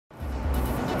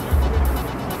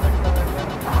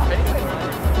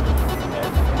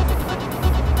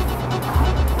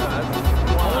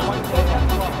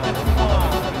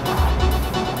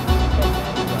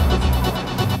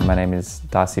is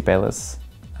Darcy Baylis.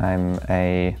 I'm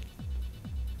a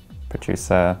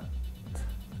producer,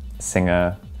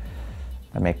 singer,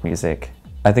 I make music.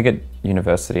 I think at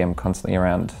university I'm constantly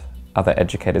around other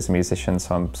educators and musicians,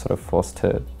 so I'm sort of forced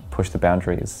to push the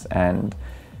boundaries and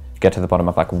get to the bottom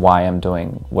of like why I'm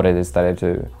doing what it is that I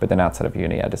do. But then outside of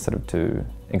uni, I just sort of do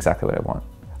exactly what I want.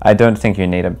 I don't think you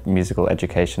need a musical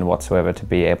education whatsoever to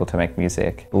be able to make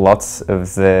music. Lots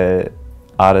of the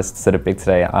artists that are big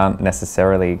today aren't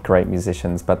necessarily great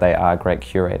musicians, but they are great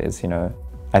curators, you know.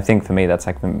 I think for me that's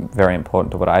like very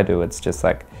important to what I do. It's just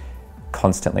like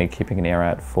constantly keeping an ear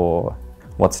out for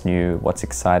what's new, what's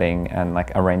exciting, and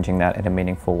like arranging that in a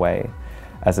meaningful way,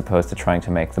 as opposed to trying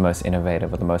to make the most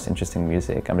innovative or the most interesting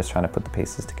music. I'm just trying to put the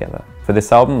pieces together. For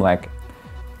this album, like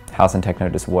house and techno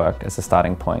just worked as a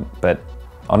starting point, but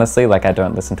honestly, like I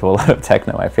don't listen to a lot of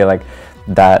techno. I feel like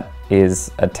that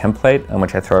is a template on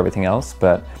which I throw everything else,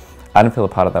 but I don't feel a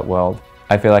part of that world.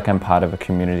 I feel like I'm part of a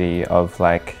community of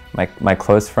like my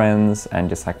close friends and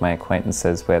just like my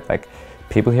acquaintances, where like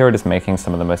people here are just making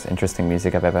some of the most interesting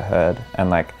music I've ever heard. And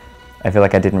like, I feel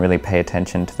like I didn't really pay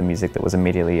attention to the music that was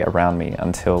immediately around me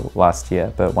until last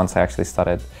year. But once I actually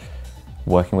started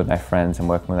working with my friends and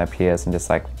working with my peers and just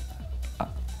like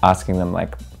asking them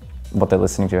like what they're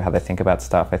listening to, how they think about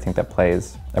stuff, I think that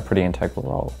plays a pretty integral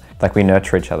role. Like we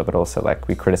nurture each other, but also like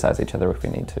we criticize each other if we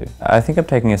need to. I think I'm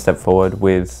taking a step forward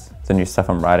with the new stuff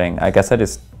I'm writing. I guess I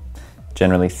just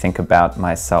generally think about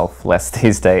myself less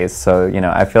these days. So, you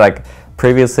know, I feel like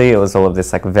previously it was all of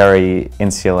this like very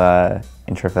insular,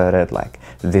 introverted, like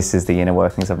this is the inner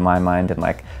workings of my mind, and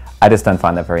like I just don't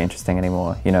find that very interesting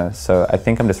anymore, you know. So I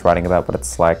think I'm just writing about what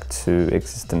it's like to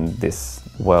exist in this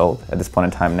world at this point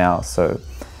in time now. So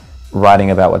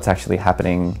writing about what's actually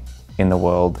happening in the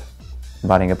world,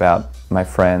 writing about my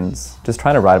friends, just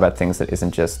trying to write about things that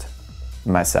isn't just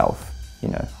myself, you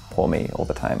know, poor me all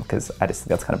the time, because I just think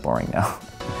that's kind of boring now.